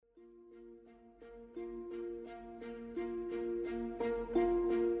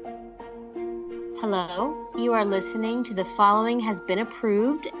Hello, you are listening to The Following Has Been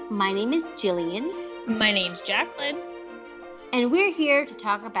Approved. My name is Jillian. My name's Jacqueline. And we're here to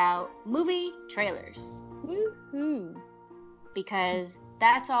talk about movie trailers. Woohoo. Because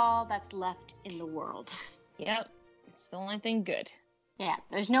that's all that's left in the world. Yep, it's the only thing good. Yeah,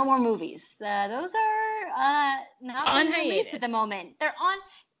 there's no more movies. Those are not on being released hiatus at the moment. They're on,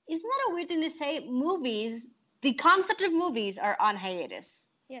 isn't that a weird thing to say? Movies, the concept of movies are on hiatus.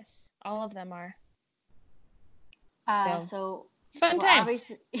 Yes, all of them are. So fun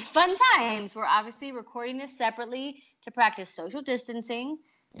times. Fun times. We're obviously recording this separately to practice social distancing.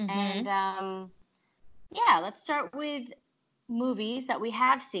 Mm-hmm. And let's start with movies that we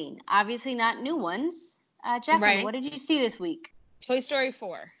have seen. Obviously not new ones. Jacqueline, Right. What did you see this week? Toy Story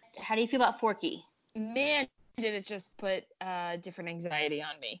 4. How do you feel about Forky? Man, did it just put different anxiety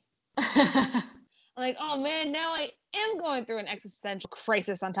on me. Like, oh man, now I am going through an existential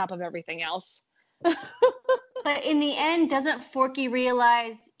crisis on top of everything else. But in the end, doesn't Forky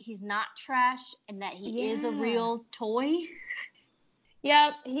realize he's not trash and that he is a real toy?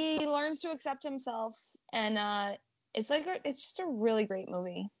 Yeah, he learns to accept himself, and it's just a really great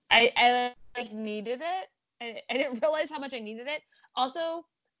movie. I needed it. I didn't realize how much I needed it. Also,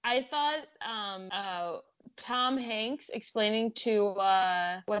 I thought Tom Hanks explaining to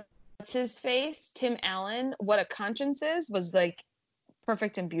what's his face, Tim Allen, what a conscience is was like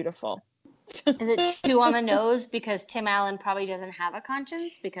perfect and beautiful. Is it too on the nose because Tim Allen probably doesn't have a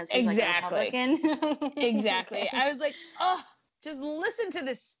conscience because he's like a Republican? Exactly. I was like, oh, just listen to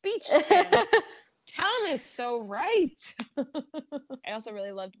this speech, Tim. Tom is so right. I also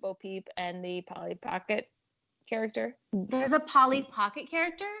really loved Bo Peep and the Polly Pocket character. There's a Polly Pocket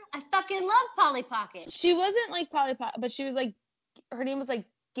character? I fucking love Polly Pocket. She wasn't like Polly Pocket, but she was like, her name was like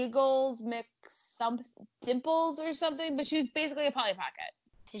Giggles Dimples or something, but she was basically a Polly Pocket.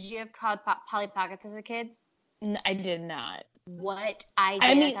 Did you have Polly Pockets as a kid? No, I did not. What? I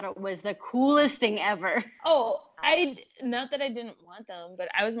thought it was the coolest thing ever. Oh, not that I didn't want them, but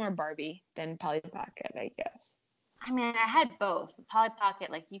I was more Barbie than Polly Pocket, I guess. I mean, I had both. Polly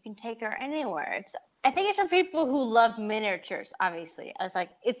Pocket, like, you can take her anywhere. I think it's for people who love miniatures, obviously. I was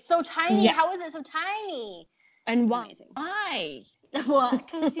like, it's so tiny. Yeah. How is it so tiny? And why? Amazing. Why? Well,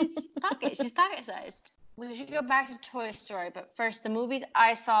 because she's pocket-sized. We should go back to Toy Story, but first, the movies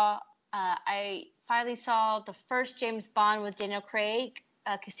I saw, I finally saw the first James Bond with Daniel Craig,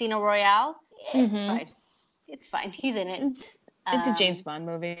 Casino Royale. It's fine. He's in it. It's a James Bond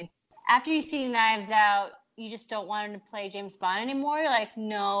movie. After you see Knives Out, you just don't want him to play James Bond anymore. You're like,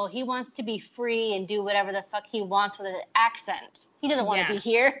 no, he wants to be free and do whatever the fuck he wants with an accent. He doesn't want to be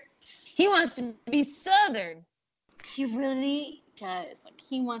here. He wants to be Southern. He really does. Like,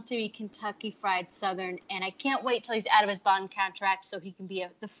 he wants to be Kentucky Fried Southern, and I can't wait till he's out of his Bond contract so he can be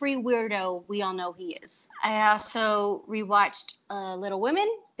the free weirdo we all know he is. I also rewatched Little Women,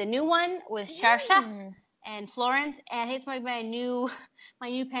 the new one with Saoirse and Florence, and it's my new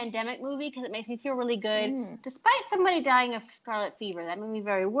pandemic movie because it makes me feel really good, despite somebody dying of scarlet fever. That made me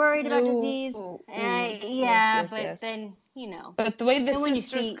very worried about disease. Then, you know. But the way the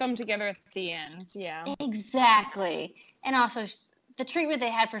sisters come together at the end, yeah. Exactly. And also, the treatment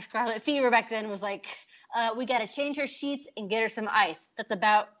they had for scarlet fever back then was like, we got to change her sheets and get her some ice. That's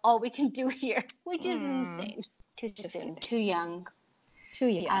about all we can do here, which is insane. Too soon. Too young.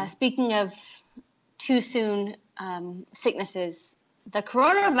 Speaking of too soon sicknesses, the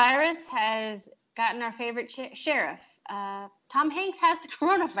coronavirus has gotten our favorite sheriff. Tom Hanks has the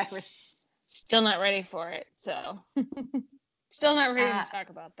coronavirus. Still not ready for it, so still not ready to talk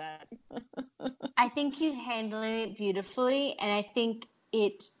about that. I think he's handling it beautifully, and I think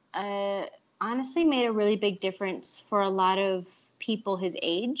it honestly made a really big difference for a lot of people his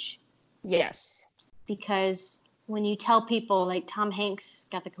age. Yes. Because when you tell people, like, Tom Hanks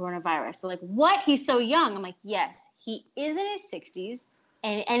got the coronavirus, they're like, what? He's so young. I'm like, yes, he is in his 60s,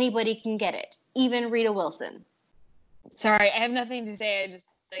 and anybody can get it, even Rita Wilson. Sorry, I have nothing to say. I just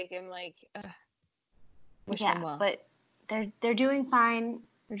think I'm like, wish them well. But they're doing fine.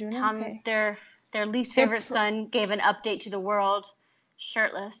 They're doing okay. Their least favorite son gave an update to the world,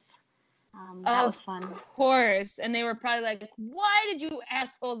 shirtless. That was fun. Of course. And they were probably like, why did you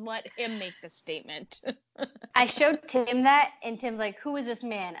assholes let him make the statement? I showed Tim that, and Tim's like, who is this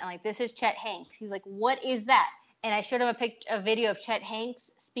man? I'm like, this is Chet Hanks. He's like, what is that? And I showed him a video of Chet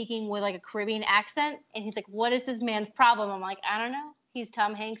Hanks speaking with like a Caribbean accent, and he's like, what is this man's problem? I'm like, I don't know. He's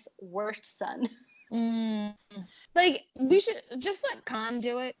Tom Hanks' worst son. Like, we should just let Khan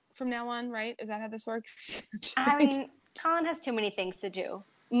do it from now on, right? Is that how this works? I mean, Khan has too many things to do.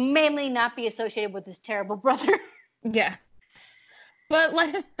 mainly not be associated with his terrible brother. Yeah. But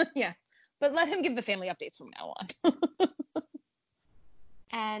let him give the family updates from now on.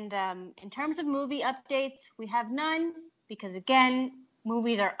 And in terms of movie updates, we have none because, again,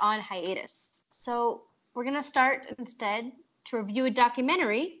 movies are on hiatus. So we're going to start instead to review a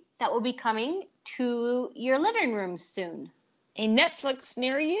documentary that will be coming to your living room soon. A Netflix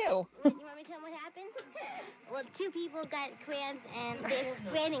near you. You want me to tell them what happened? Well, 2 people got cramps and they're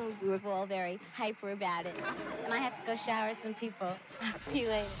spreading. We were all very hyper about it. And I have to go shower some people. I'll see you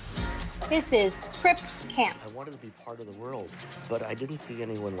later. This is Crypt Camp. I wanted to be part of the world, but I didn't see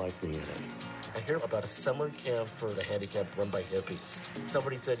anyone like me in it. I hear about a summer camp for the handicapped run by hippies.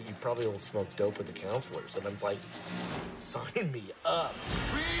 Somebody said you probably will smoke dope with the counselors, and I'm like, sign me up.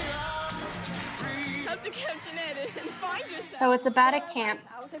 Come to Camp Jeanette and find yourself. So it's about a camp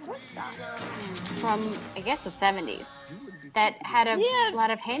I was at Woodstock. from, I guess, the 70s that had a lot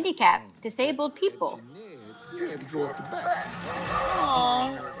of handicapped, disabled people.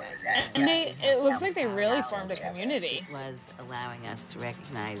 Aww. And it looks like they really formed a community. It was allowing us to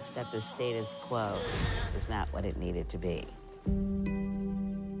recognize that the status quo is not what it needed to be.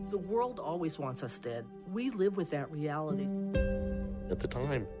 The world always wants us dead. We live with that reality. At the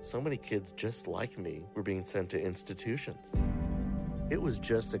time, so many kids just like me were being sent to institutions. It was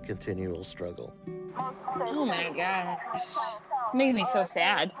just a continual struggle. Oh my gosh. It's making me so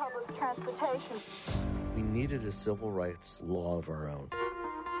sad. We needed a civil rights law of our own.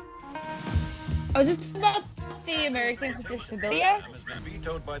 Oh, is this about the Americans with Disability Act? It's been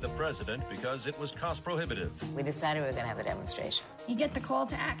vetoed by the president because it was cost prohibitive. We decided we were going to have a demonstration. You get the call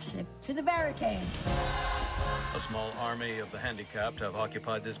to action, to the barricades. A small army of the handicapped have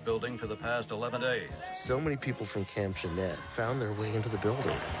occupied this building for the past 11 days. So many people from Camp Jeanette found their way into the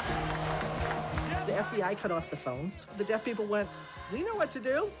building. The FBI cut off the phones. The deaf people went, we know what to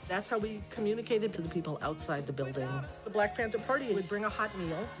do. That's how we communicated to the people outside the building. The Black Panther Party would bring a hot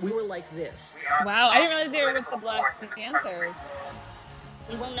meal. We were like this. Wow, I didn't realize they were with the Black Panthers.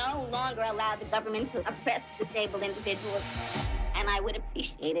 We will no longer allow the government to oppress disabled individuals. And I would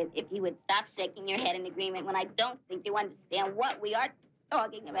appreciate it if you would stop shaking your head in agreement when I don't think you understand what we are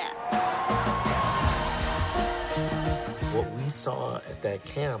talking about. What we saw at that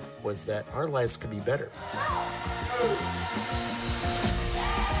camp was that our lives could be better.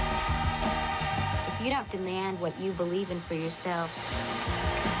 If you don't demand what you believe in for yourself,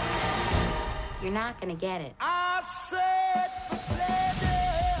 you're not going to get it.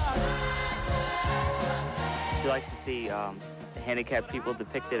 Do you like to see handicapped people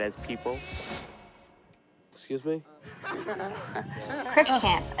depicted as people? Excuse me? Crypt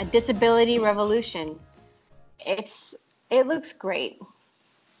Camp, a disability revolution. It looks great.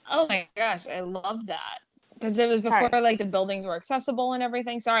 Oh my gosh, I love that. Because it was before like the buildings were accessible and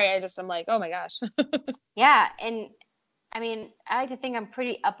everything. Sorry, I'm like, oh my gosh. Yeah, and I mean, I like to think I'm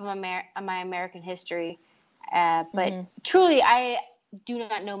pretty up on my American history, but truly, I do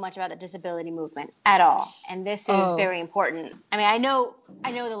not know much about the disability movement at all, and this is very important. I mean, I know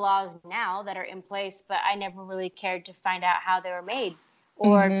the laws now that are in place, but I never really cared to find out how they were made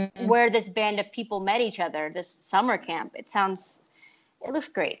or where this band of people met each other. This summer camp. It looks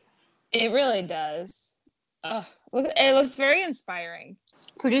great. It really does. Oh, it looks very inspiring.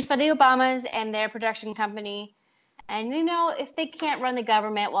 Produced by the Obamas and their production company. And, if they can't run the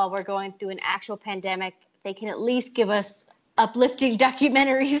government while we're going through an actual pandemic, they can at least give us uplifting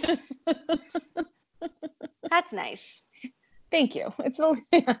documentaries. That's nice. Thank you.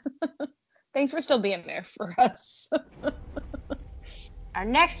 Thanks for still being there for us. Our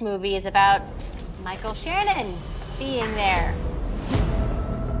next movie is about Michael Shannon being there.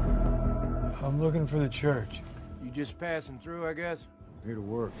 I'm looking for the church. You just passing through, I guess? Here to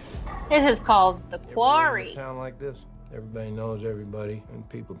work. This is called The Quarry. In a town like this, everybody knows everybody, and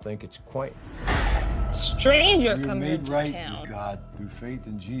people think it's quaint. Stranger You're comes made into right town. with God through faith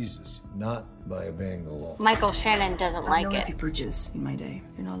in Jesus, not by obeying the law. Michael Shannon doesn't like I know it. a few preachers in my day.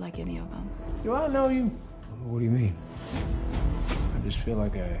 You're not like any of them. Do I know you? What do you mean? I just feel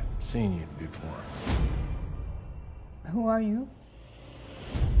like I've seen you before. Who are you?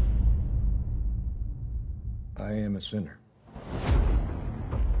 I am a sinner.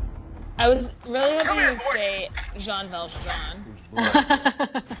 I was really hoping you would say Jean Valjean.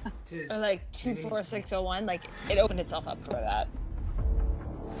 Or like 24601. Like, it opened itself up for that.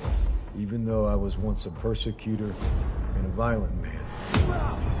 Even though I was once a persecutor and a violent man,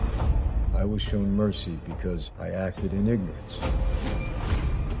 I was shown mercy because I acted in ignorance.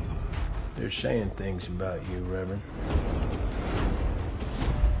 They're saying things about you, Reverend.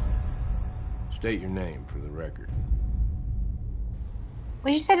 State your name for the record.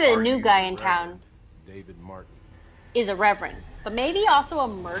 We just said that the new guy in town David Martin is a reverend, but maybe also a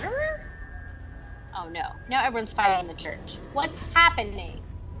murderer? Oh no, now everyone's fighting in the church. What's happening?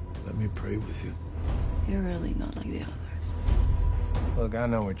 Let me pray with you. You're really not like the others. Look, I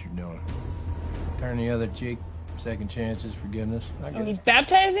know what you're doing. Turn the other cheek, second chances, forgiveness. I get He's it.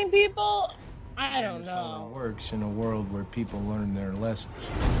 baptizing people? I don't That's how know. it works in a world where people learn their lessons.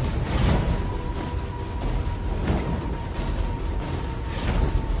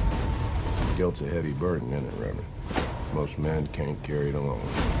 Guilt's a heavy burden, isn't it, Reverend? Most men can't carry it alone.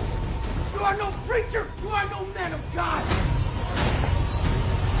 You are no preacher! You are no man of God!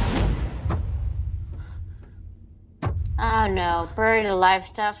 Oh no, buried alive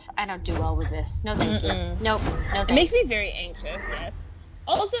stuff. I don't do well with this. No thank you. Nope. No thanks. It makes me very anxious, yes.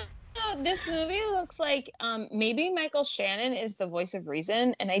 Also, this movie looks like maybe Michael Shannon is the voice of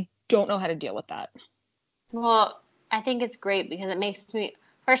reason, and I don't know how to deal with that. Well, I think it's great because it makes me.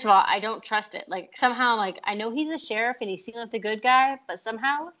 First of all, I don't trust it. Like somehow, like I know he's the sheriff and he seems like the good guy, but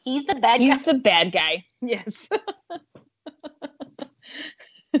somehow he's the bad guy. He's the bad guy. Yes.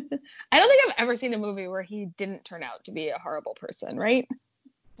 I don't think I've ever seen a movie where he didn't turn out to be a horrible person, right?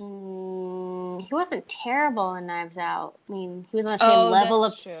 He wasn't terrible in Knives Out. I mean, he was on the same level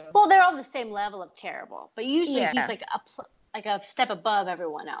of. True. Well, they're all the same level of terrible, but usually Yeah. he's like a step above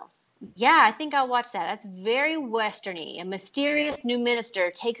everyone else. Yeah, I think I'll watch that. That's very westerny. A mysterious new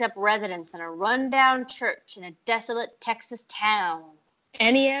minister takes up residence in a rundown church in a desolate Texas town.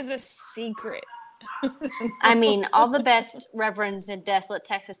 And he has a secret. I mean, all the best reverends in desolate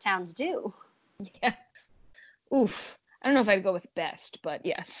Texas towns do. Yeah. Oof. I don't know if I'd go with best, but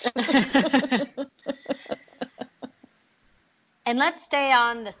yes. And let's stay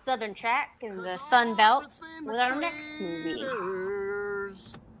on the southern track in the Sun Belt with our next movie.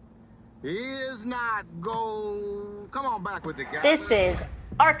 Is not gold. Come on back with the guy. This is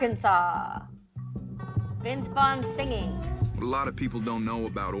Arkansas. Vince Vaughn singing. What a lot of people don't know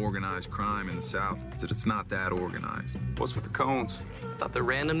about organized crime in the South is that it's not that organized. What's with the cones? Thought the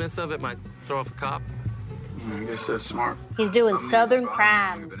randomness of it might throw off a cop. I guess that's smart. He's doing southern Of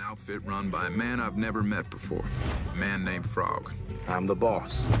crimes. an outfit run by a man I've never met before. A man named Frog. I'm the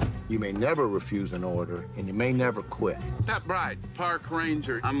boss. You may never refuse an order, and you may never quit. Pat Bright, Park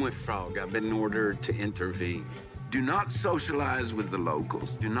Ranger. I'm with Frog. I've been ordered to intervene. Do not socialize with the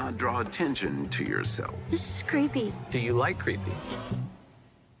locals. Do not draw attention to yourself. This is creepy. Do you like creepy?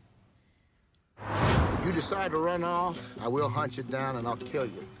 You decide to run off, I will hunt you down and I'll kill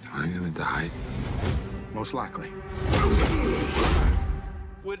you. Are you gonna die? Most likely.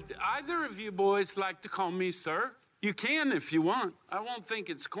 Would either of you boys like to call me sir? You can if you want. I won't think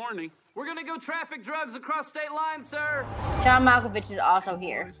it's corny. We're gonna go traffic drugs across state lines, sir. John Malkovich is also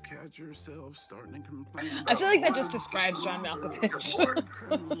here. Always catch yourself starting to complain I feel like that just describes John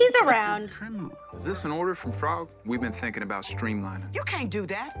Malkovich. He's around. Is this an order from Frog? We've been thinking about streamlining. You can't do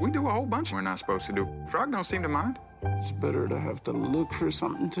that. We do a whole bunch we're not supposed to do. Frog don't seem to mind. It's better to have to look for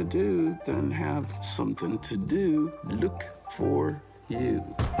something to do than have something to do look for you.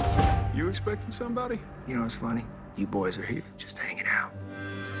 You expecting somebody? You know what's funny? You boys are here just hanging out.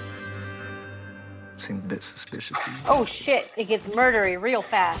 Seem a bit suspicious to me. Oh shit, it gets murdery real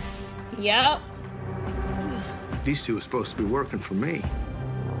fast. Yep. These two are supposed to be working for me.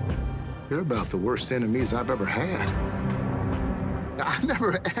 They're about the worst enemies I've ever had. I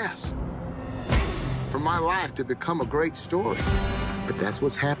never asked for my life to become a great story. But that's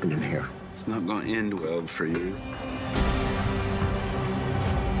what's happening here. It's not going to end well for you.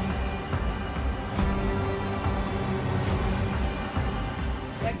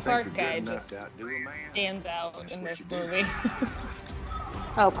 That Clark guy just stands out in this movie.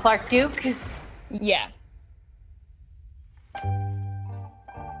 Oh, Clark Duke? Yeah.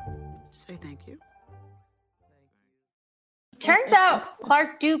 Say thank you. Turns out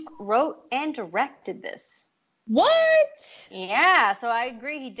Clark Duke wrote and directed this. What? Yeah, so I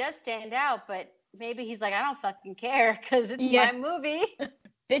agree he does stand out, but maybe he's like, I don't fucking care because it's my movie.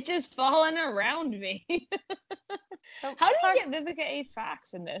 Bitches falling around me. So How do Clark- you get Vivica A.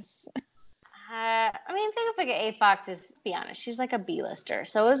 Fox in this? I mean, Vivica A. Fox is, to be honest, she's like a B-lister.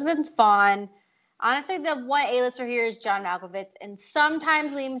 So is Vince Vaughn. Honestly, the one A-lister here is John Malkovich, and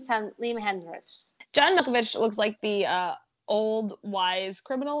sometimes Liam Hemsworth. John Malkovich looks like the old wise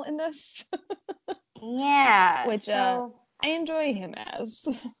criminal in this. Yeah. Which so, I enjoy him as.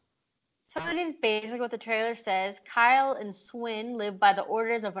 So it is basically what the trailer says. Kyle and Swin live by the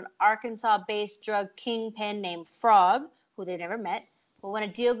orders of an Arkansas-based drug kingpin named Frog, who they've never met. But when a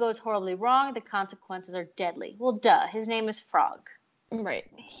deal goes horribly wrong, the consequences are deadly. Well, duh. His name is Frog. Right.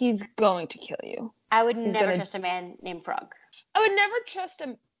 He's going to kill you. I would He's never gonna- trust a man named Frog. I would never trust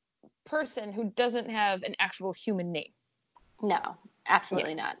a person who doesn't have an actual human name. No,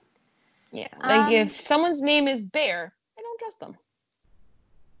 absolutely not. Yeah. Like if someone's name is Bear, I don't trust them.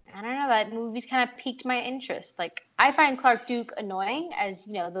 I don't know, that movie's kind of piqued my interest. Like, I find Clark Duke annoying as,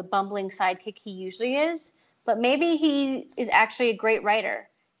 you know, the bumbling sidekick he usually is, but maybe he is actually a great writer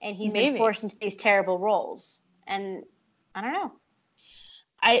and he's been forced into these terrible roles. And I don't know.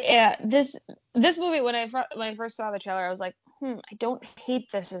 This movie, when I first saw the trailer, I was like, I don't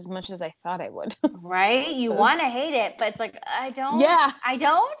hate this as much as I thought I would. Right? You want to hate it, but it's like, I don't. Yeah. I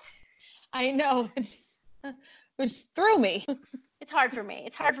don't? I know. Which threw me. It's hard for me.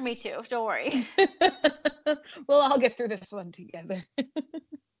 It's hard for me too. Don't worry. We'll all get through this one together.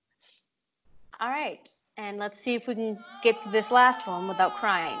 All right. And let's see if we can get through this last one without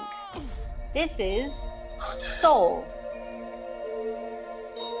crying. This is Soul.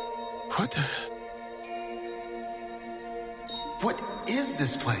 What is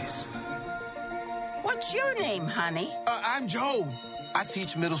this place? What's your name, honey? I'm Joe. I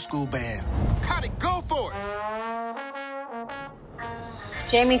teach middle school band. Got it, go for it!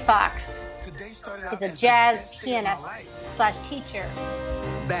 Jamie Foxx is a jazz pianist / teacher.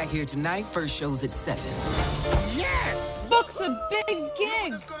 Back here tonight, first show's at 7. Yes! Book's a big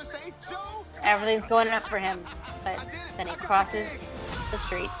gig. Everything's going up for him, but then he crosses the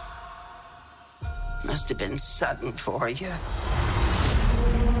street. Must have been sudden for you.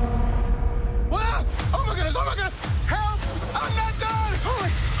 What? Oh my goodness, help! I'm not done!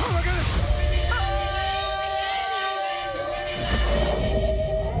 Oh my goodness!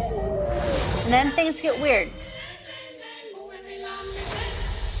 And then things get weird.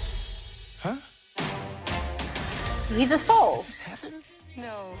 Huh? He's a soul.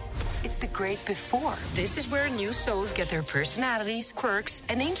 No, it's the great before. This is where new souls get their personalities, quirks,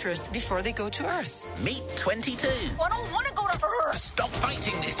 and interests before they go to Earth. Meet 22. I don't want to go to Earth. Stop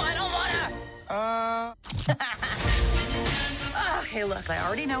fighting this. I don't want to. Okay, look, I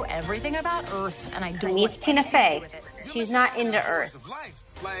already know everything about Earth, and I don't. He meets Tina Fey. She's not into Earth.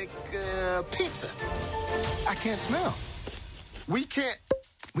 Like pizza. I can't smell. We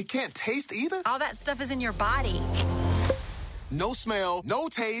can't taste either? All that stuff is in your body. No smell, no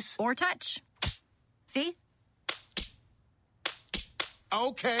taste. Or touch. See?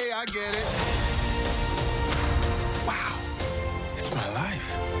 Okay, I get it. Wow. It's my life.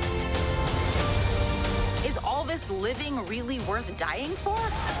 Is all this living really worth dying for?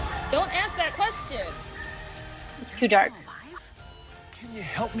 Don't ask that question. It's too dark. Can you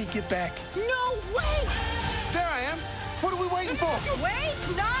help me get back? No way! There I am. What are we waiting for? Wait,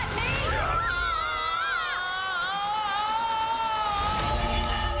 not me!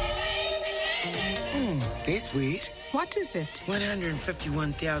 This weird. What is it?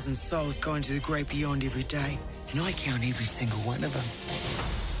 151,000 souls going to the great beyond every day, and I count every single one of them.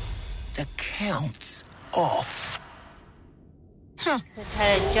 The count's off. Huh. Let's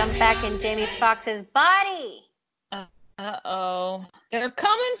try to jump back in Jamie Foxx's body. Uh-oh. They're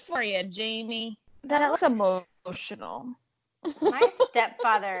coming for you, Jamie. That looks emotional. My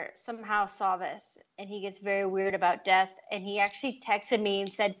stepfather somehow saw this, and he gets very weird about death, and he actually texted me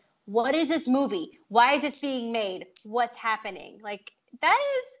and said, what is this movie? Why is this being made? What's happening? Like, that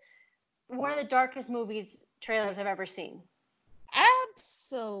is one of the darkest trailers I've ever seen.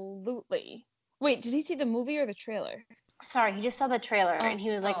 Absolutely. Wait, did he see the movie or the trailer? Sorry, he just saw the trailer, and he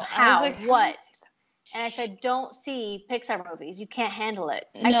was like, how? What? And I said, don't see Pixar movies. You can't handle it.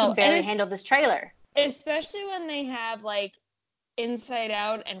 I can barely handle this trailer. Especially when they have, like, Inside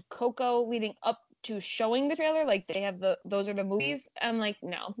Out and Coco leading up to showing the trailer. Like, they have those are the movies. I'm like,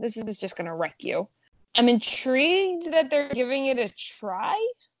 no, this is just going to wreck you. I'm intrigued that they're giving it a try.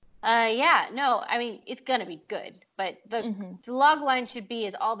 Yeah, no, I mean, it's going to be good. But the log line should be,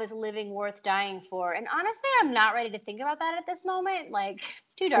 is all this living worth dying for? And honestly, I'm not ready to think about that at this moment. Like,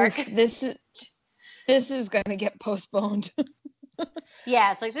 too dark. Oof, this is going to get postponed.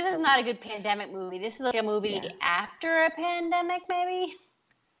 Yeah, it's like, this is not a good pandemic movie. This is like a movie after a pandemic, maybe.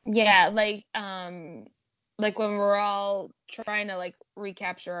 Yeah, like when we're all trying to, like,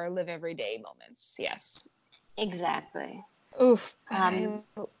 recapture our live everyday moments. Yes. Exactly. Oof. But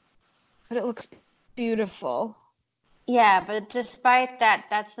it looks beautiful. Yeah, but despite that,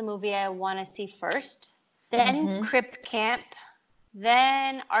 that's the movie I want to see first. Then Crip Camp.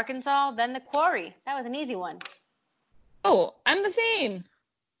 Then Arkansas. Then The Quarry. That was an easy one. Oh, I'm the same.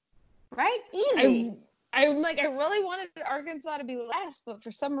 Right? Easy. I really wanted Arkansas to be last, but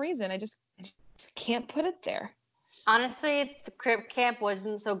for some reason, I just can't put it there. Honestly, if the Crip Camp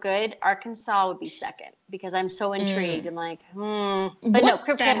wasn't so good, Arkansas would be second because I'm so intrigued. I'm like, But no,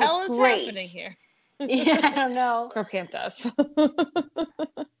 Crip Camp was great. Happening here? Yeah, I don't know. Crip Camp does.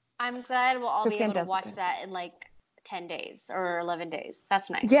 I'm glad we'll all Crip be Camp able to does watch it. that in like 10 days or 11 days. That's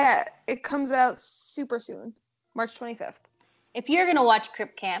nice. Yeah, it comes out super soon, March 25th. If you're going to watch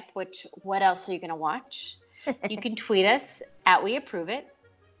Crip Camp, which what else are you going to watch? You can tweet us at We Approve It.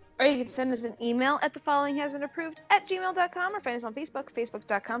 Or you can send us an email at thefollowinghasbeenapproved@gmail.com or find us on Facebook,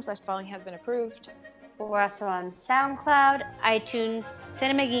 facebook.com/thefollowinghasbeenapproved. We're also on SoundCloud, iTunes,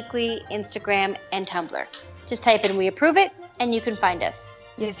 Cinema Geekly, Instagram, and Tumblr. Just type in We Approve It, and you can find us.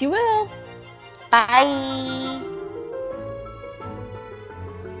 Yes, you will. Bye.